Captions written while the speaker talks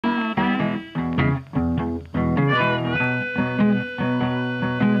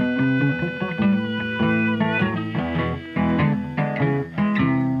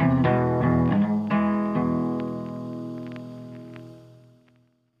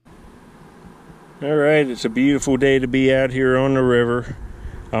Alright, it's a beautiful day to be out here on the river.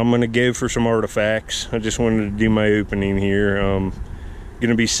 I'm gonna go for some artifacts. I just wanted to do my opening here.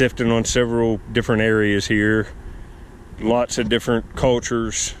 Gonna be sifting on several different areas here. Lots of different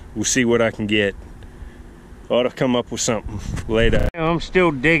cultures. We'll see what I can get. Ought to come up with something later. I'm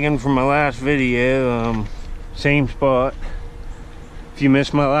still digging from my last video. Same spot. If you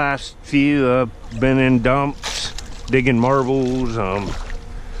missed my last few, I've been in dumps, digging marbles.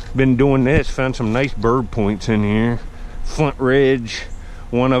 Been doing this, found some nice bird points in here. Flint Ridge,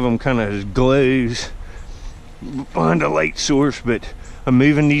 one of them kind of glows behind a light source, but I'm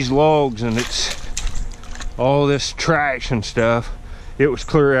moving these logs and it's all this trash and stuff. It was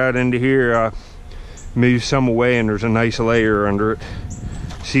clear out into here. I moved some away and there's a nice layer under it.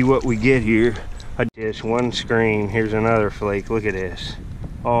 See what we get here. I just one screen, here's another flake. Look at this.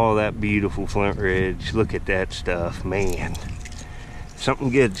 All that beautiful Flint Ridge. Look at that stuff, man.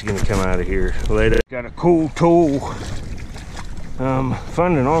 Something good's gonna come out of here later. Got a cool tool.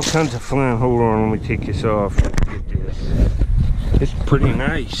 Finding all kinds of flint. Hold on, let me take this off and get this. It's pretty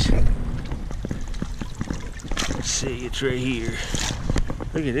nice. Let's see, it's right here.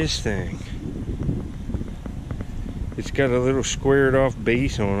 Look at this thing. It's got a little squared off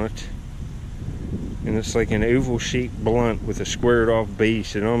base on it. And it's like an oval shaped blunt with a squared off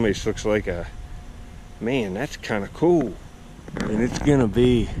base. It almost looks like a, man, that's kind of cool. And it's gonna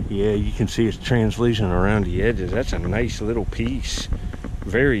be, yeah, you can see its translation around the edges. That's a nice little piece.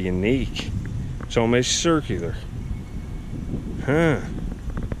 Very unique. It's almost circular. Huh.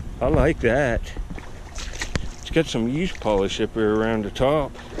 I like that. It's got some use polish up here around the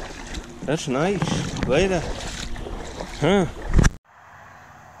top. That's nice. Later. Huh.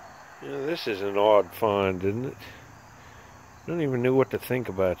 Yeah, this is an odd find, isn't it? I don't even know what to think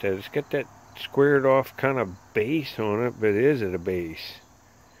about that. It's got that squared off kind of base on it, but is it a base?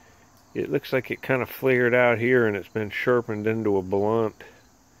 It looks like it kind of flared out here and it's been sharpened into a blunt.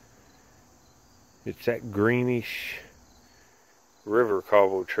 It's that greenish river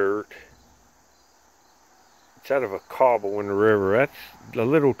cobble chert. It's out of a cobble in the river. That's a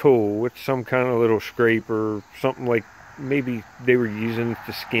little tool. It's some kind of little scraper, something like maybe they were using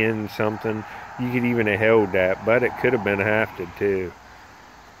to skin something. You could even have held that, but it could have been hafted too.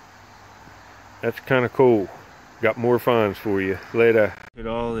 That's kind of cool. Got more finds for you later. Look at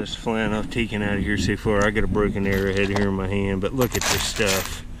all this flint I've taken out of here so far. I got a broken arrowhead here in my hand, but look at this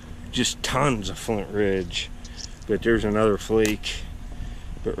stuff. Just tons of Flint Ridge. But there's another flake.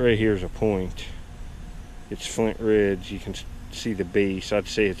 But right here's a point. It's Flint Ridge. You can see the base. I'd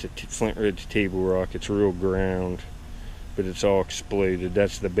say it's a Flint Ridge table rock. It's real ground, but it's all exploded.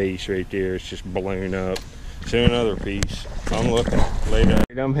 That's the base right there. It's just blown up. So another piece. I'm looking later.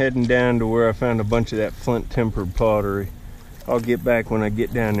 I'm heading down to where I found a bunch of that flint tempered pottery. I'll get back when I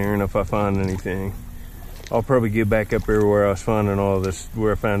get down there, and if I find anything, I'll probably get back up there where I was finding all this,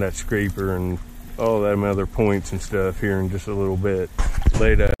 where I found that scraper and all them other points and stuff here in just a little bit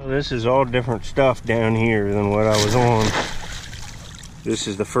later. This is all different stuff down here than what I was on. This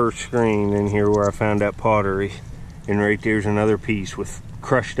is the first screen in here where I found that pottery, and right there's another piece with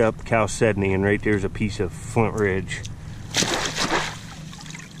crushed up chalcedony, and right there's a piece of Flint Ridge.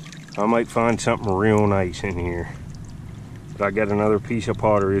 I might find something real nice in here. But I got another piece of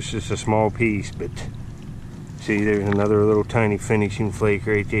pottery. It's just a small piece, but see, there's another little tiny finishing flake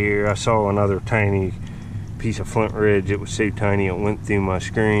right there. I saw another tiny piece of Flint Ridge. It was so tiny it went through my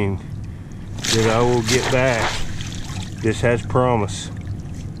screen. That I will get back. This has promise.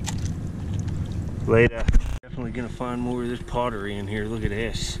 Later. Definitely gonna find more of this pottery in here. Look at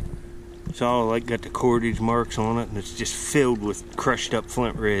this. It's all like got the cordage marks on it, and it's just filled with crushed up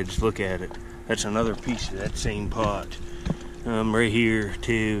Flint Ridge. Look at it. That's another piece of that same pot. Right here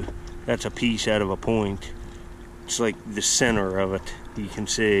too. That's a piece out of a point. It's like the center of it. You can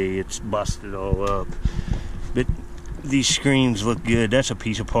see it's busted all up. But these screens look good. That's a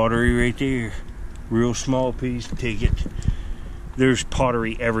piece of pottery right there. Real small piece. Take it. There's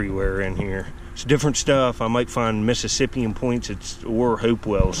pottery everywhere in here. It's different stuff. I might find Mississippian points, or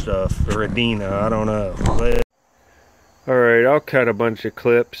Hopewell stuff, or Adena, I don't know. Alright, I'll cut a bunch of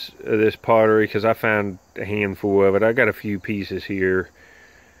clips of this pottery because I found a handful of it. I got a few pieces here.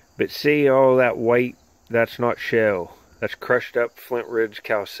 But see all that white? That's not shell. That's crushed up Flint Ridge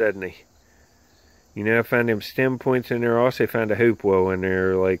chalcedony. You know, I found them stem points in there. I also found a Hopewell in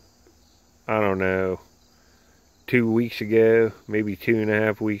there, like, I don't know, 2 weeks ago, maybe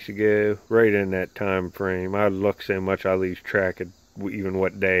 2.5 weeks ago, right in that time frame. I look so much I lose track of even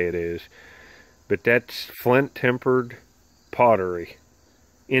what day it is. But that's flint tempered pottery,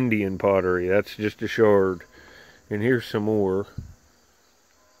 Indian pottery. That's just a shard. And here's some more.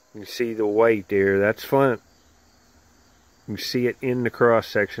 You see the white there, that's flint. You see it in the cross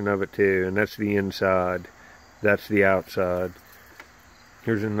section of it too, and that's the inside. That's the outside.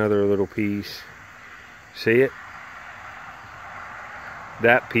 Here's another little piece. See it?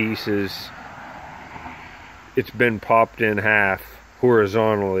 That piece it's been popped in half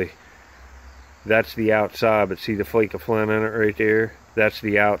horizontally. That's the outside, but see the flake of flint in it right there? That's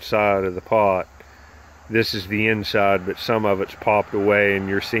the outside of the pot. This is the inside, but some of it's popped away and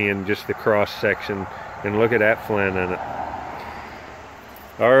you're seeing just the cross section. And look at that flint in it.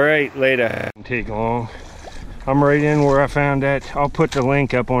 Alright, later. Didn't take long. I'm right in where I found that. I'll put the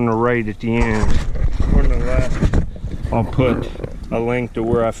link up on the right at the end. On the left, I'll put a link to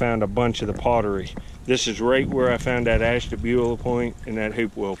where I found a bunch of the pottery. This is right where I found that Ashtabula point and that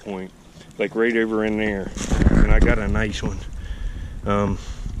Hopewell point. Like right over in there. And I got a nice one.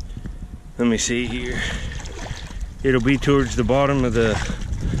 Let me see here. It'll be towards the bottom of the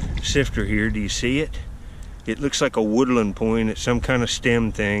sifter here. Do you see it? It looks like a woodland point. It's some kind of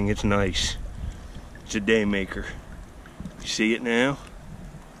stem thing. It's nice. It's a day maker. You see it now?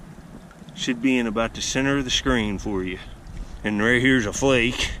 Should be in about the center of the screen for you. And right here's a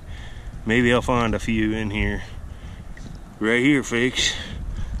flake. Maybe I'll find a few in here. Right here, folks.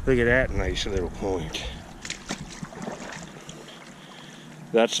 Look at that nice little point.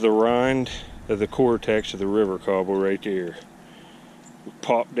 That's the rind of the cortex of the river cobble right there.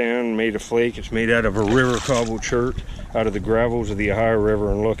 Popped down, made a flake. It's made out of a river cobble chert, out of the gravels of the Ohio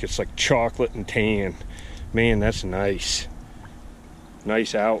River, and look, it's like chocolate and tan. Man, that's nice.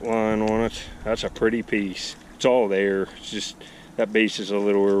 Nice outline on it. That's a pretty piece. It's all there. It's just, that base is a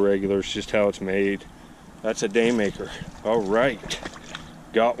little irregular. It's just how it's made. That's a day maker. All right.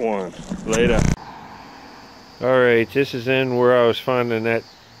 Got one. Later. Alright, this is in where I was finding that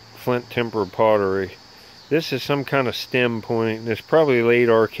flint tempered pottery. This is some kind of stem point, and it's probably late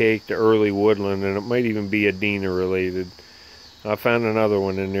archaic to early woodland, and it might even be Adena related. I found another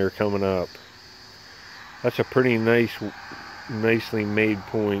one in there coming up. That's a pretty nicely made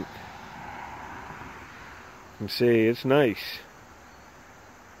point. You can see it's nice.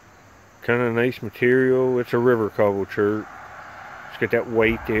 Kind of nice material. It's a river cobble chert. It's got that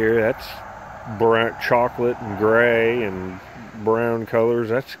white there. That's brown, chocolate and gray and brown colors.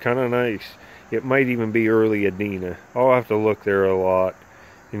 That's kind of nice. It might even be early Adena. I'll have to look there a lot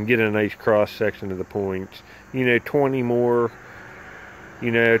and get a nice cross section of the points. You know, 20 more.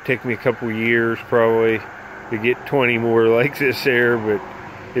 You know, it'd take me a couple years probably to get 20 more like this there, but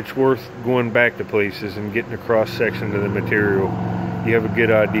it's worth going back to places and getting a cross section of the material. You have a good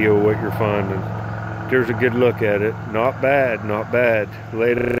idea of what you're finding. There's a good look at it. Not bad, not bad.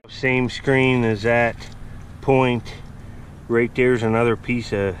 Later. Same screen as that point. Right there's another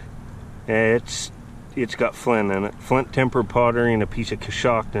piece of, it's got flint in it. Flint tempered pottery and a piece of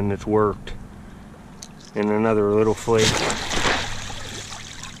Cousteau that's worked. And another little flake.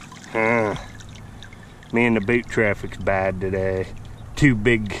 Man, the boat traffic's bad today. Two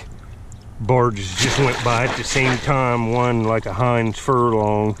big barges just went by at the same time. One like a Heinz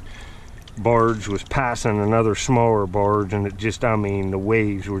furlong barge was passing another smaller barge, and it just, I mean, the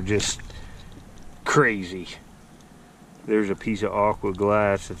waves were just crazy. There's a piece of aqua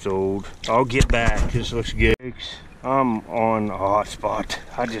glass that's old. I'll get back. This looks good. I'm on a hot spot.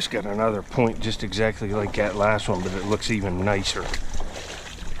 I just got another point just exactly like that last one, but it looks even nicer.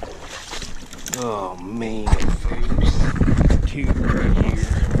 Oh man, folks. Two right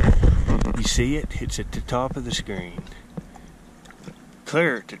here. You see it? It's at the top of the screen.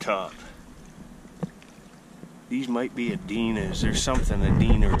 Clear at the top. These might be Adenas. There's something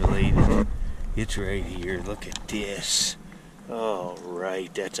Adena related. It's right here. Look at this. All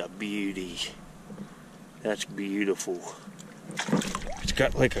right, that's a beauty. That's beautiful. It's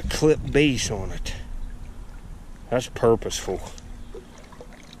got like a clip base on it. That's purposeful.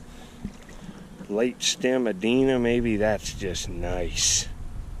 Late stem Adena, maybe. That's just nice.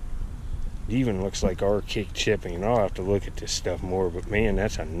 It even looks like archaic chipping. I'll have to look at this stuff more, but man,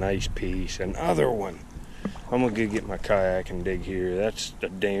 that's a nice piece. Another one. I'm gonna go get my kayak and dig here. That's a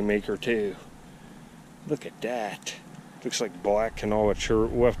day maker too. Look at that. Looks like black canola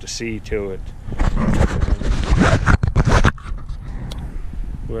chert. We'll have to see to it.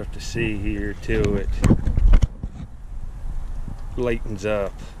 We'll have to see here to it. Lightens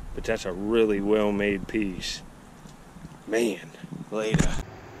up. But that's a really well made piece. Man, later.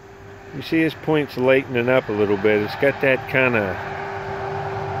 You see this point's lightening up a little bit. It's got that kind of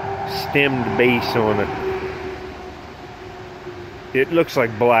stemmed base on it. It looks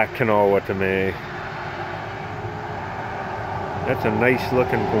like black canola to me. That's a nice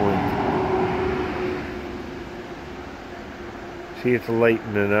looking point. See, it's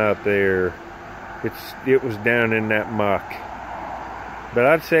lightening up there. It was down in that muck. But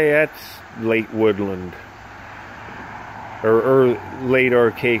I'd say that's late woodland. Or late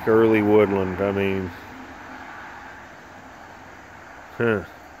archaic, early woodland, I mean. Huh.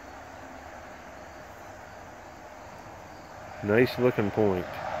 Nice looking point.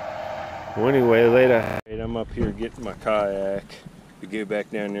 Well, anyway, later I'm up here getting my kayak to go back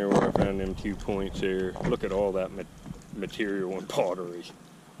down there where I found them 2 points there. Look at all that material and pottery.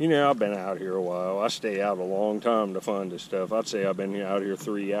 You know, I've been out here a while. I stay out a long time to find this stuff. I'd say I've been out here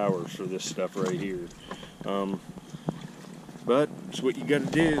 3 hours for this stuff right here. But it's what you gotta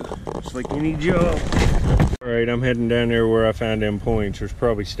do. It's like any job. Alright, I'm heading down there where I found them points. There's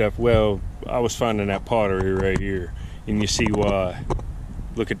probably stuff. Well, I was finding that pottery right here. And you see why.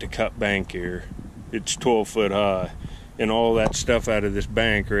 Look at the cut bank here. It's 12 foot high. And all that stuff out of this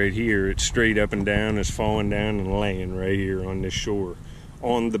bank right here, it's straight up and down, it's falling down and laying right here on this shore.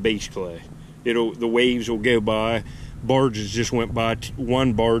 On the base clay. The waves will go by. Barges just went by.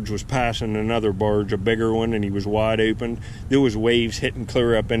 One barge was passing another barge, a bigger one, and he was wide open. There was waves hitting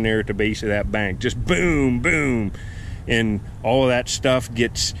clear up in there at the base of that bank. Just boom, boom. And all of that stuff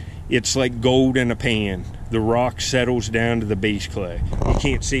it's like gold in a pan. The rock settles down to the base clay. You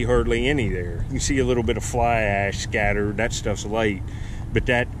can't see hardly any there. You see a little bit of fly ash scattered. That stuff's light. But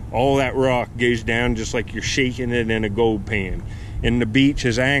all that rock goes down just like you're shaking it in a gold pan. And the beach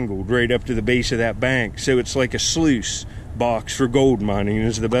is angled right up to the base of that bank. So it's like a sluice box for gold mining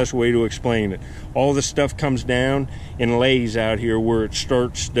is the best way to explain it. All the stuff comes down and lays out here where it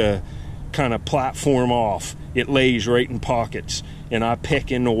starts to kind of platform off. It lays right in pockets. And I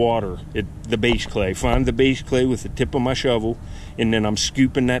pick in the water the base clay. Find the base clay with the tip of my shovel, and then I'm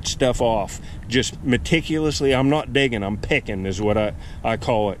scooping that stuff off. Just meticulously, I'm not digging, I'm picking is what I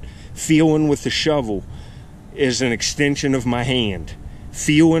call it. Feeling with the shovel is an extension of my hand.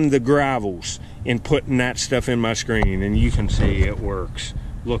 Feeling the gravels and putting that stuff in my screen, and you can see it works.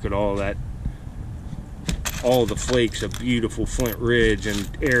 Look at all that. All the flakes of beautiful Flint Ridge and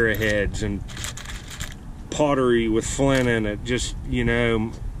Arrowheads and pottery with Flint in it, just, you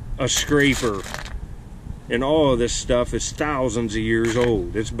know, a scraper. And all of this stuff is thousands of years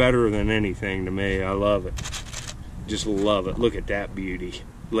old. It's better than anything to me. I love it. Just love it. Look at that beauty.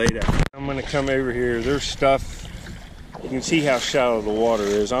 Later. I'm gonna come over here. There's stuff. You can see how shallow the water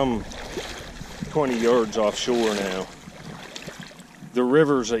is. I'm 20 yards offshore now. The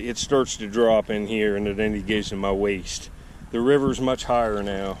river's, it starts to drop in here and then it goes to my waist. The river's much higher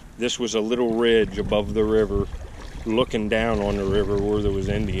now. This was a little ridge above the river, looking down on the river where there was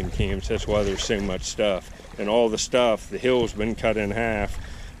Indian camps. That's why there's so much stuff. And all the stuff, the hill's been cut in half,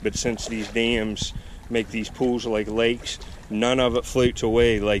 but since these dams make these pools like lakes, none of it floats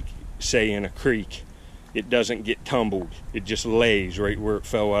away like, say, in a creek. It doesn't get tumbled. It just lays right where it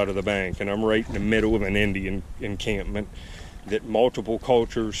fell out of the bank. And I'm right in the middle of an Indian encampment that multiple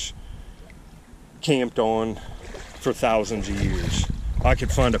cultures camped on for thousands of years. I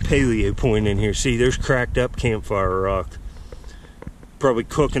could find a paleo point in here. See, there's cracked up campfire rock. Probably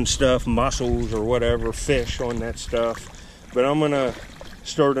cooking stuff, mussels or whatever, fish on that stuff. But I'm gonna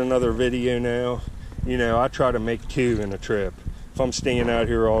start another video now. You know, I try to make 2 in a trip. If I'm staying out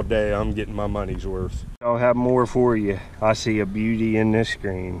here all day, I'm getting my money's worth. I'll have more for you. I see a beauty in this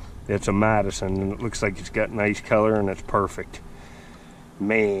screen. It's a Madison, and it looks like it's got nice color, and it's perfect.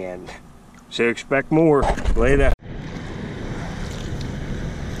 Man. So expect more. Later.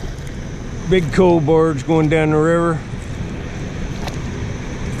 Big coal barge going down the river.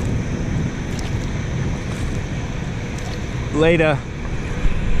 Later.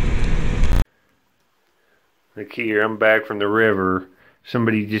 Look here, I'm back from the river.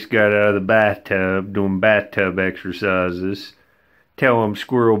 Somebody just got out of the bathtub doing bathtub exercises. Tell him,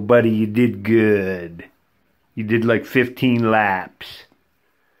 squirrel buddy, you did good. You did like 15 laps.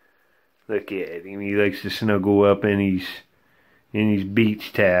 Look at him, he likes to snuggle up in his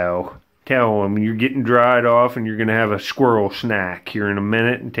beach towel. Tell him you're getting dried off and you're going to have a squirrel snack here in a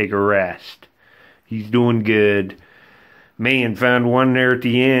minute and take a rest. He's doing good. Man, found one there at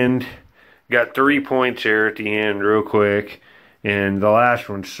the end. Got 3 points there at the end real quick. And the last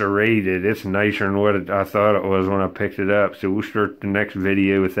one's serrated. It's nicer than what I thought it was when I picked it up. So we'll start the next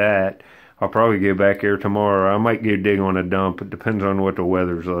video with that. I'll probably go back there tomorrow. I might go dig on a dump. It depends on what the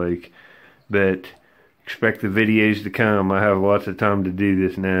weather's like. But expect the videos to come. I have lots of time to do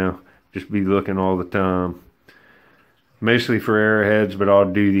this now. Just be looking all the time. Mostly for arrowheads, but I'll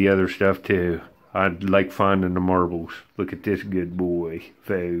do the other stuff too. I like finding the marbles. Look at this good boy,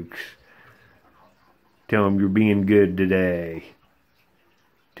 folks. Tell him you're being good today.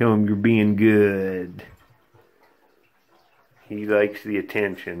 Tell him you're being good. He likes the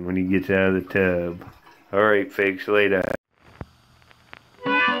attention when he gets out of the tub. Alright, folks, lay down.